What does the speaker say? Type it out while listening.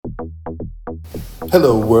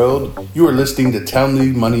Hello, world. You are listening to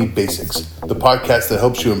Townley Money Basics, the podcast that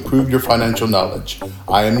helps you improve your financial knowledge.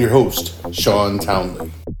 I am your host, Sean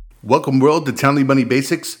Townley. Welcome, world, to Townley Money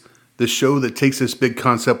Basics, the show that takes this big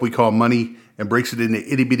concept we call money and breaks it into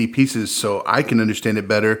itty-bitty pieces so I can understand it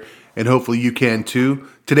better, and hopefully you can too.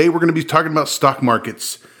 Today, we're going to be talking about stock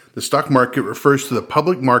markets. The stock market refers to the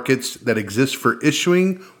public markets that exist for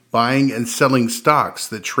issuing, buying, and selling stocks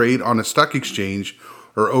that trade on a stock exchange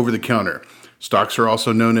or over the counter. Stocks are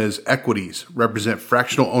also known as equities, represent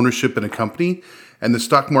fractional ownership in a company, and the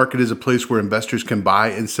stock market is a place where investors can buy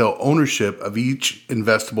and sell ownership of each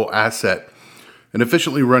investable asset. An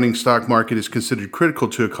efficiently running stock market is considered critical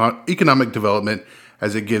to economic development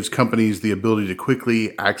as it gives companies the ability to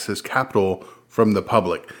quickly access capital from the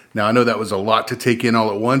public. Now, I know that was a lot to take in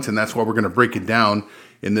all at once, and that's why we're going to break it down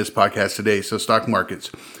in this podcast today. So stock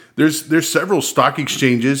markets. There's several stock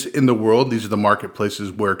exchanges in the world. These are the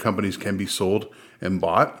marketplaces where companies can be sold and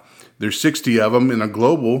bought. There's 60 of them in a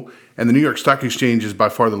global, and the New York Stock Exchange is by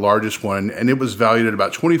far the largest one, and it was valued at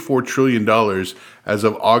about $24 trillion as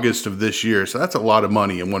of August of this year. So that's a lot of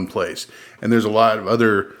money in one place. And there's a lot of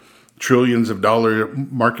other trillions of dollar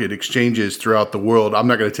market exchanges throughout the world. I'm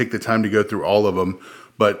not going to take the time to go through all of them,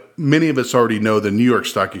 but many of us already know the New York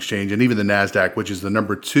Stock Exchange and even the NASDAQ, which is the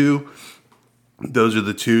number two. Those are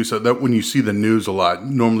the two. So that when you see the news a lot,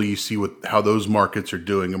 normally you see how those markets are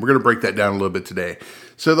doing. And we're going to break that down a little bit today.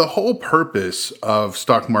 So the whole purpose of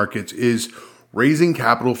stock markets is raising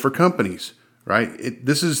capital for companies, right?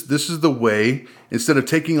 This is the way, instead of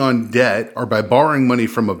taking on debt or by borrowing money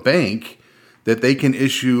from a bank, that they can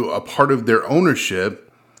issue a part of their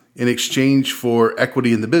ownership in exchange for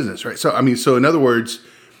equity in the business, right? So in other words,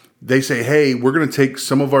 they say, hey, we're going to take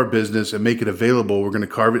some of our business and make it available. We're going to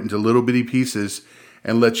carve it into little bitty pieces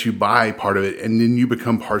and let you buy part of it. And then you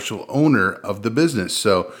become partial owner of the business.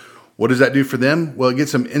 So what does that do for them? Well, it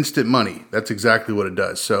gets them instant money. That's exactly what it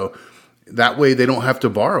does. So that way they don't have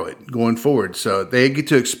to borrow it going forward. So they get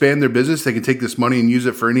to expand their business. They can take this money and use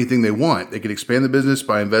it for anything they want. They can expand the business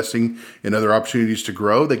by investing in other opportunities to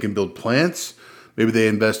grow. They can build plants. Maybe they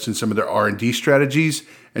invest in some of their R&D strategies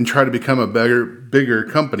and try to become a bigger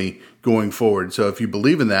company going forward. So if you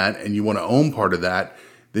believe in that and you want to own part of that,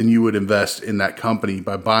 then you would invest in that company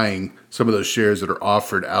by buying some of those shares that are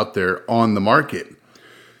offered out there on the market.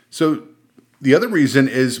 So the other reason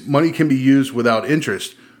is money can be used without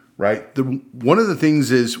interest, right? One of the things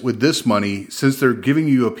is with this money, since they're giving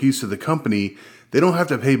you a piece of the company, they don't have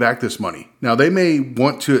to pay back this money. Now, they may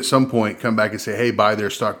want to at some point come back and say, hey, buy their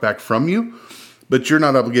stock back from you. But you're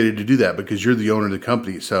not obligated to do that because you're the owner of the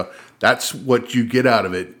company. So that's what you get out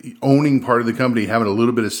of it. Owning part of the company, having a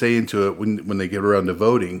little bit of say into it when they get around to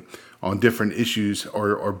voting on different issues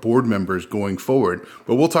or board members going forward.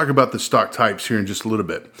 But we'll talk about the stock types here in just a little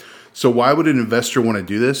bit. So why would an investor want to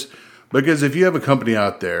do this? Because if you have a company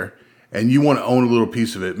out there and you want to own a little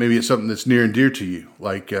piece of it, maybe it's something that's near and dear to you.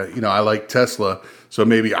 Like, I like Tesla. So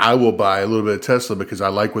maybe I will buy a little bit of Tesla because I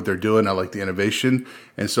like what they're doing. I like the innovation.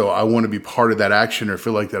 And so I want to be part of that action or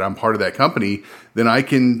feel like that I'm part of that company. Then I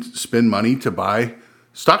can spend money to buy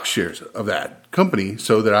stock shares of that company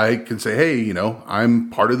so that I can say, hey, I'm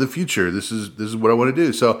part of the future. This is what I want to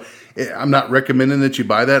do. So I'm not recommending that you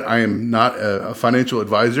buy that. I am not a financial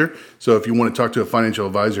advisor. So if you want to talk to a financial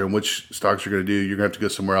advisor on which stocks you're going to do, you're going to have to go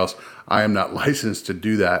somewhere else. I am not licensed to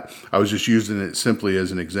do that. I was just using it simply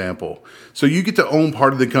as an example. So you get to own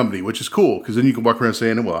part of the company, which is cool because then you can walk around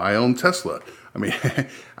saying, well, I own Tesla. I mean,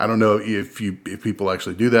 I don't know if people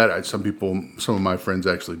actually do that. Some of my friends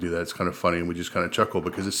actually do that. It's kind of funny, and we just kind of chuckle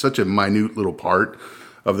because it's such a minute little part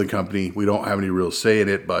of the company. We don't have any real say in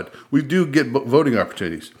it, but we do get voting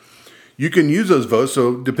opportunities. You can use those votes.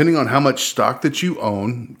 So depending on how much stock that you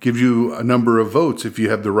own, gives you a number of votes if you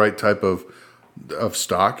have the right type of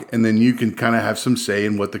stock, and then you can kind of have some say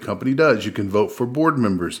in what the company does. You can vote for board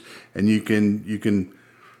members, and you can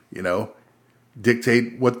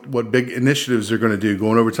dictate what big initiatives they're going to do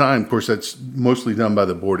going over time. Of course, that's mostly done by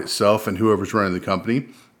the board itself and whoever's running the company.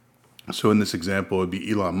 So in this example, it would be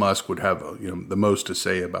Elon Musk would have the most to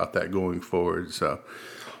say about that going forward. So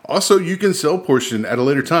also, you can sell portion at a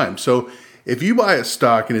later time. So if you buy a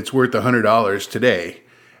stock and it's worth $100 today,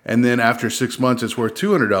 and then after 6 months it's worth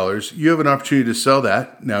 $200, you have an opportunity to sell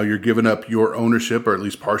that. Now you're giving up your ownership, or at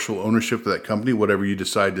least partial ownership of that company, whatever you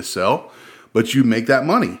decide to sell, but you make that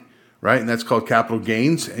money. Right, and that's called capital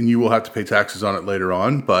gains, and you will have to pay taxes on it later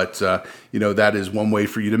on. But that is one way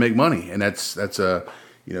for you to make money, and that's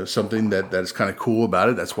something that is kind of cool about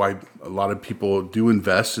it. That's why a lot of people do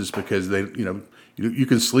invest, is because they You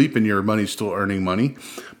can sleep and your money's still earning money.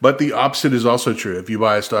 But the opposite is also true. If you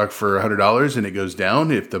buy a stock for $100 and it goes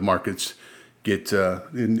down, if the markets get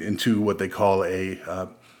into what they call a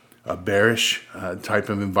bearish type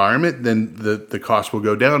of environment, then the cost will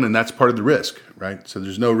go down, and that's part of the risk, right? So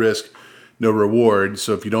there's no risk, no reward.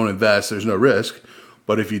 So if you don't invest, there's no risk.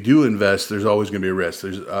 But if you do invest, there's always going to be a risk.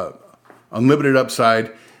 There's unlimited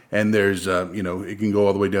upside, and there's it can go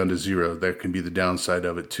all the way down to zero. That can be the downside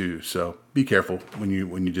of it too. So be careful when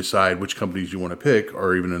you decide which companies you want to pick,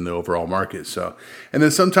 or even in the overall market. So, and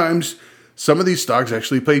then sometimes some of these stocks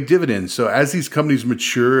actually pay dividends. So as these companies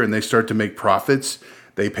mature and they start to make profits,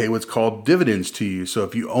 they pay what's called dividends to you. So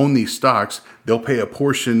if you own these stocks, they'll pay a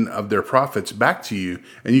portion of their profits back to you,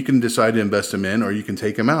 and you can decide to invest them in, or you can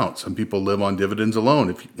take them out. Some people live on dividends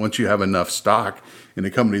alone. Once you have enough stock in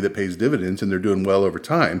a company that pays dividends and they're doing well over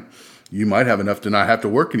time, you might have enough to not have to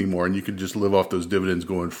work anymore, and you can just live off those dividends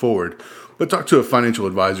going forward. But talk to a financial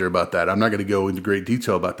advisor about that. I'm not going to go into great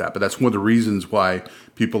detail about that, but that's one of the reasons why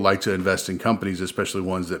people like to invest in companies, especially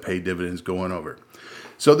ones that pay dividends going over.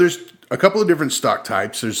 So there's a couple of different stock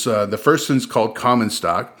types. There's the first one's called common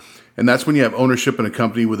stock, and that's when you have ownership in a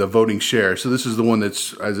company with a voting share. So this is the one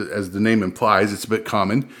that's, as the name implies, it's a bit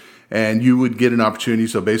common, and you would get an opportunity.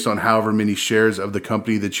 So based on however many shares of the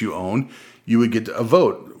company that you own, you would get a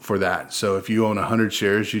vote for that. So if you own 100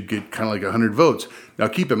 shares, you'd get kind of like 100 votes. Now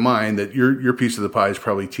keep in mind that your piece of the pie is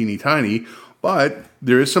probably teeny tiny, but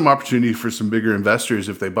there is some opportunity for some bigger investors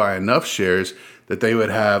if they buy enough shares that they would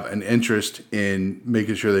have an interest in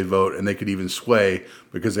making sure they vote, and they could even sway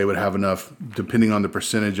because they would have enough, depending on the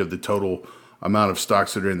percentage of the total amount of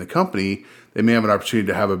stocks that are in the company, they may have an opportunity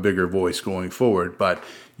to have a bigger voice going forward. But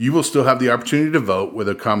you will still have the opportunity to vote with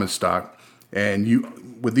a common stock, and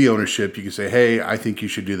with the ownership, you can say, hey, I think you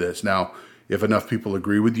should do this. Now, if enough people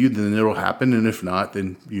agree with you, then it'll happen, and if not,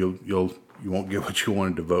 then you won't get what you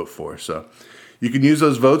wanted to vote for. So you can use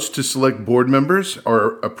those votes to select board members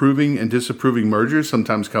or approving and disapproving mergers.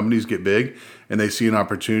 Sometimes companies get big and they see an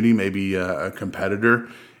opportunity. Maybe a competitor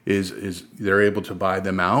is they're able to buy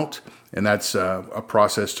them out. And that's a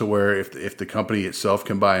process to where if the company itself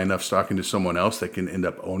can buy enough stock into someone else, they can end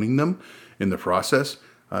up owning them in the process.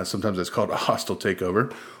 Sometimes that's called a hostile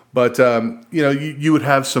takeover. But, you would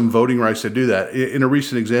have some voting rights to do that. In a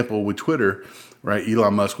recent example with Twitter, right,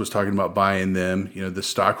 Elon Musk was talking about buying them. The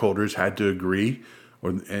stockholders had to agree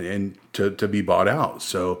and to be bought out.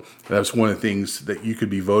 So that's one of the things that you could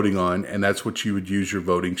be voting on, and that's what you would use your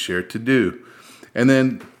voting share to do. And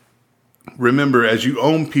then remember, as you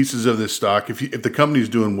own pieces of this stock, if the company's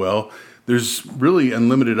doing well, there's really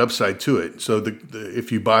unlimited upside to it. So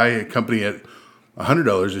if you buy a company at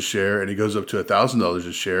 $100 a share and it goes up to $1,000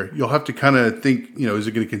 a share, you'll have to kind of think, is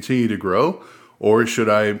it going to continue to grow, or should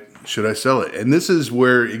I sell it? And this is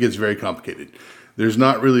where it gets very complicated. There's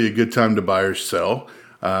not really a good time to buy or sell.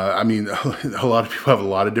 A lot of people have a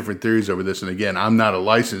lot of different theories over this. And again, I'm not a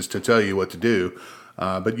license to tell you what to do,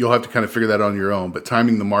 but you'll have to kind of figure that on your own. But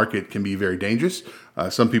timing the market can be very dangerous.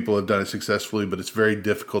 Some people have done it successfully, but it's very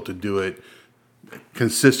difficult to do it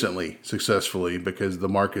consistently successfully because the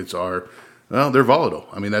markets are, they're volatile.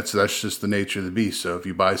 That's just the nature of the beast. So if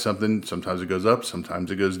you buy something, sometimes it goes up,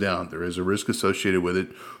 sometimes it goes down. There is a risk associated with it,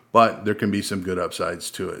 but there can be some good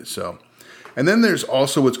upsides to it. So, and then there's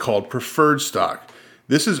also what's called preferred stock.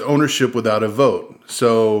 This is ownership without a vote.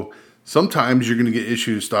 So sometimes you're going to get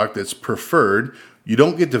issued stock that's preferred. You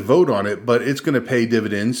don't get to vote on it, but it's going to pay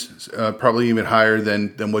dividends, probably even higher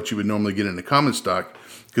than what you would normally get in a common stock,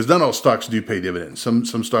 because not all stocks do pay dividends. Some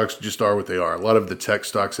stocks just are what they are. A lot of the tech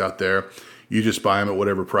stocks out there, you just buy them at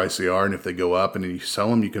whatever price they are, and if they go up and then you sell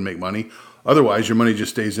them, you can make money. Otherwise, your money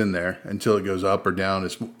just stays in there until it goes up or down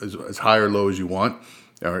as high or low as you want.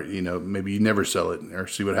 Or, maybe you never sell it or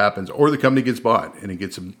see what happens. Or the company gets bought and it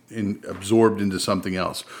gets absorbed into something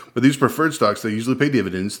else. But these preferred stocks, they usually pay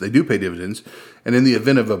dividends. They do pay dividends. And in the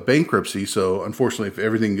event of a bankruptcy, so unfortunately, if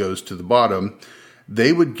everything goes to the bottom,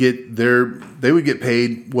 they would get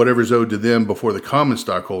paid whatever's owed to them before the common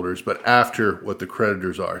stockholders, but after what the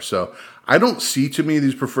creditors are. So I don't see too many of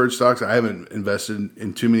these preferred stocks. I haven't invested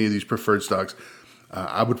in too many of these preferred stocks.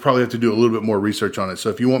 I would probably have to do a little bit more research on it. So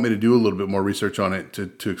if you want me to do a little bit more research on it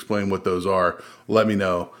to explain what those are, let me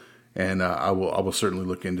know, and I will certainly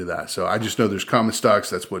look into that. So I just know there's common stocks.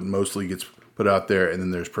 That's what mostly gets put out there, and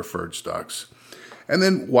then there's preferred stocks. And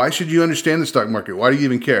then why should you understand the stock market? Why do you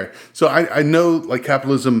even care? So I know, like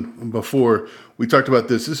capitalism before, we talked about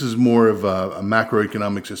this. This is more of a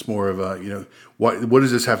macroeconomics. It's more of what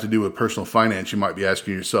does this have to do with personal finance? You might be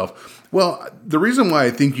asking yourself. Well, the reason why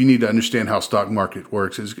I think you need to understand how stock market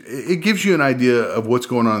works is it gives you an idea of what's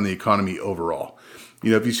going on in the economy overall.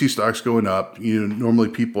 if you see stocks going up, normally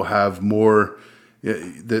people have more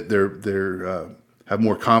that they're have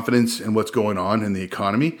more confidence in what's going on in the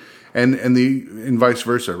economy, and vice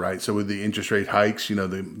versa, right? So with the interest rate hikes,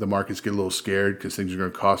 the markets get a little scared because things are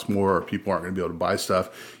going to cost more, or people aren't going to be able to buy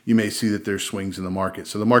stuff. You may see that there's swings in the market,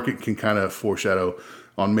 so the market can kind of foreshadow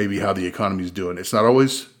on maybe how the economy is doing. It's not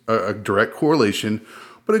always a direct correlation,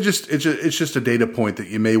 but it's just a data point that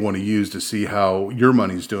you may want to use to see how your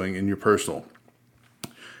money's doing in your personal.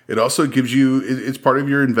 It also gives you, it's part of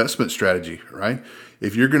your investment strategy, right?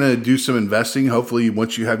 If you're going to do some investing, hopefully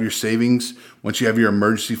once you have your savings, once you have your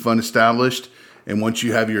emergency fund established, and once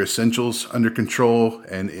you have your essentials under control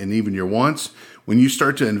and even your wants, when you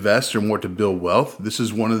start to invest or want to build wealth, this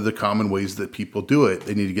is one of the common ways that people do it.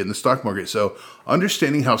 They need to get in the stock market. So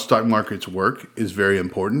understanding how stock markets work is very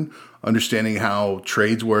important. Understanding how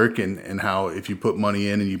trades work and how if you put money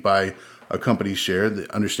in and you buy a company's share,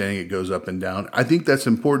 understanding it goes up and down. I think that's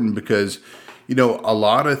important because, a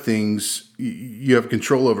lot of things you have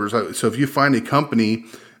control over. So if you find a company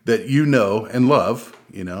that you know and love,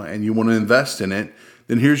 and you want to invest in it,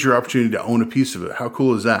 then here's your opportunity to own a piece of it. How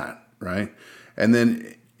cool is that, right? And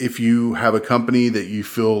then if you have a company that you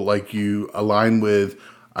feel like you align with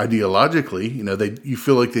ideologically, you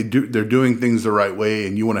feel like they're doing things the right way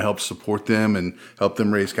and you want to help support them and help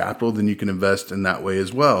them raise capital, then you can invest in that way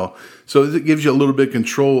as well. So it gives you a little bit of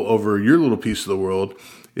control over your little piece of the world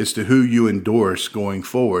as to who you endorse going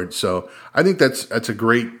forward. So I think that's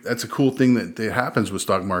a cool thing that happens with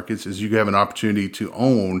stock markets is you have an opportunity to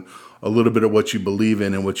own a little bit of what you believe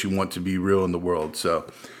in and what you want to be real in the world. So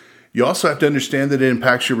you also have to understand that it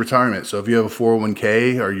impacts your retirement. So if you have a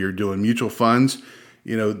 401k or you're doing mutual funds,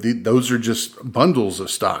 those are just bundles of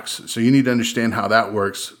stocks. So you need to understand how that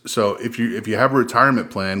works. So if you have a retirement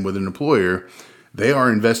plan with an employer, they are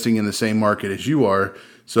investing in the same market as you are.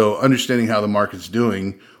 So understanding how the market's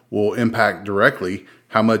doing will impact directly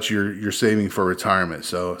how much you're saving for retirement.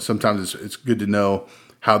 So sometimes it's good to know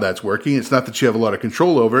how that's working. It's not that you have a lot of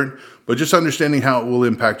control over it, but just understanding how it will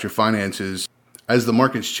impact your finances. As the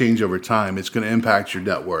markets change over time, it's going to impact your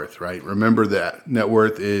net worth, right? Remember that net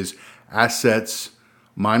worth is assets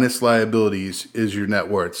minus liabilities is your net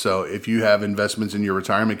worth. So if you have investments in your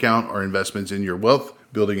retirement account or investments in your wealth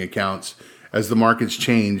building accounts, as the markets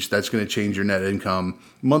change, that's going to change your net income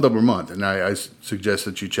month over month. And I suggest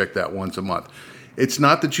that you check that once a month. It's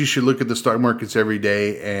not that you should look at the stock markets every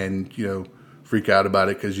day and, freak out about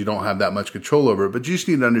it because you don't have that much control over it, but you just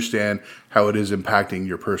need to understand how it is impacting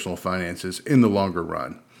your personal finances in the longer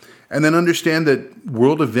run. And then understand that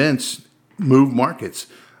world events move markets.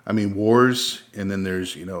 I mean, wars, and then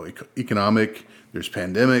there's, economic, there's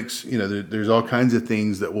pandemics, there's all kinds of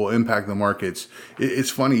things that will impact the markets. It's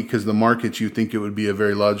funny because the markets, you think it would be a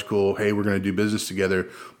very logical, hey, we're going to do business together,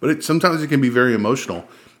 but sometimes it can be very emotional.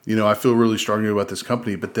 I feel really strongly about this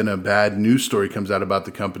company, but then a bad news story comes out about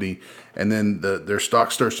the company, and then their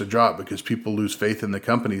stock starts to drop because people lose faith in the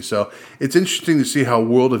company. So it's interesting to see how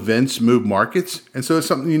world events move markets, and so it's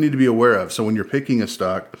something you need to be aware of. So when you're picking a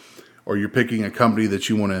stock, or you're picking a company that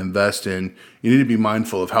you want to invest in, you need to be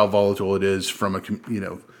mindful of how volatile it is from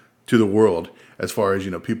to the world. As far as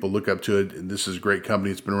people look up to it, and this is a great company;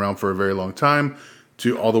 it's been around for a very long time.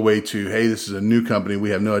 To all the way to, hey, this is a new company. We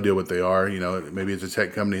have no idea what they are. Maybe it's a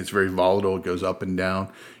tech company. It's very volatile. It goes up and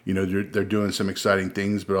down. They're doing some exciting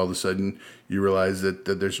things, but all of a sudden you realize that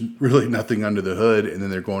there's really nothing under the hood, and then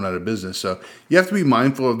they're going out of business. So you have to be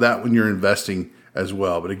mindful of that when you're investing as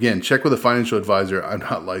well. But again, check with a financial advisor. I'm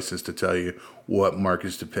not licensed to tell you what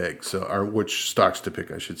markets to pick, or which stocks to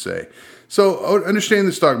pick, I should say. So understand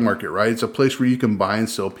the stock market, right? It's a place where you can buy and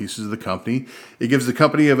sell pieces of the company. It gives the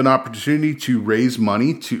company an opportunity to raise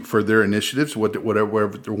money for their initiatives, whatever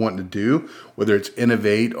they're wanting to do, whether it's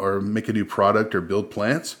innovate or make a new product or build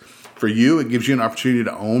plants. For you, it gives you an opportunity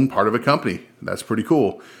to own part of a company. That's pretty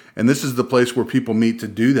cool. And this is the place where people meet to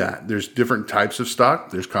do that. There's different types of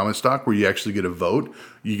stock. There's common stock where you actually get a vote.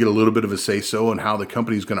 You get a little bit of a say-so on how the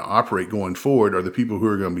company is going to operate going forward, or the people who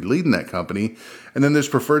are going to be leading that company. And then there's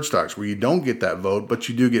preferred stocks where you don't get that vote, but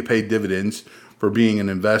you do get paid dividends for being an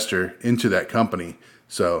investor into that company.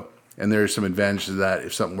 So, and there are some advantages to that.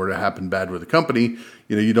 If something were to happen bad with the company,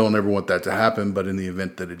 you don't ever want that to happen. But in the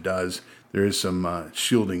event that it does, there is some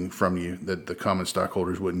shielding from you that the common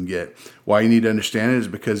stockholders wouldn't get. Why you need to understand it is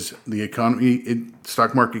because the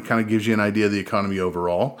stock market kind of gives you an idea of the economy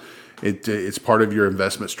overall. It's part of your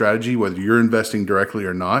investment strategy, whether you're investing directly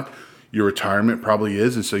or not. Your retirement probably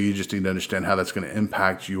is, and so you just need to understand how that's going to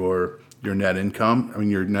impact your your net income,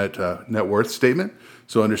 your net worth statement.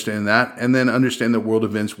 So understand that, and then understand that world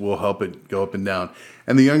events will help it go up and down.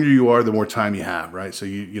 And the younger you are, the more time you have, right? So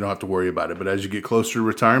you don't have to worry about it. But as you get closer to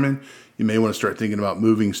retirement, you may want to start thinking about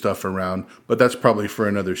moving stuff around, but that's probably for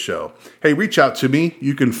another show. Hey, reach out to me.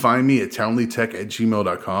 You can find me at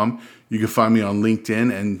townleytech@gmail.com. You can find me on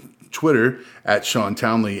LinkedIn and Twitter at Sean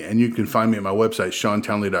Townley, and you can find me at my website,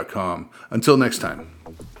 SeanTownley.com. Until next time.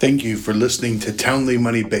 Thank you for listening to Townley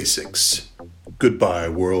Money Basics. Goodbye,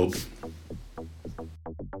 world.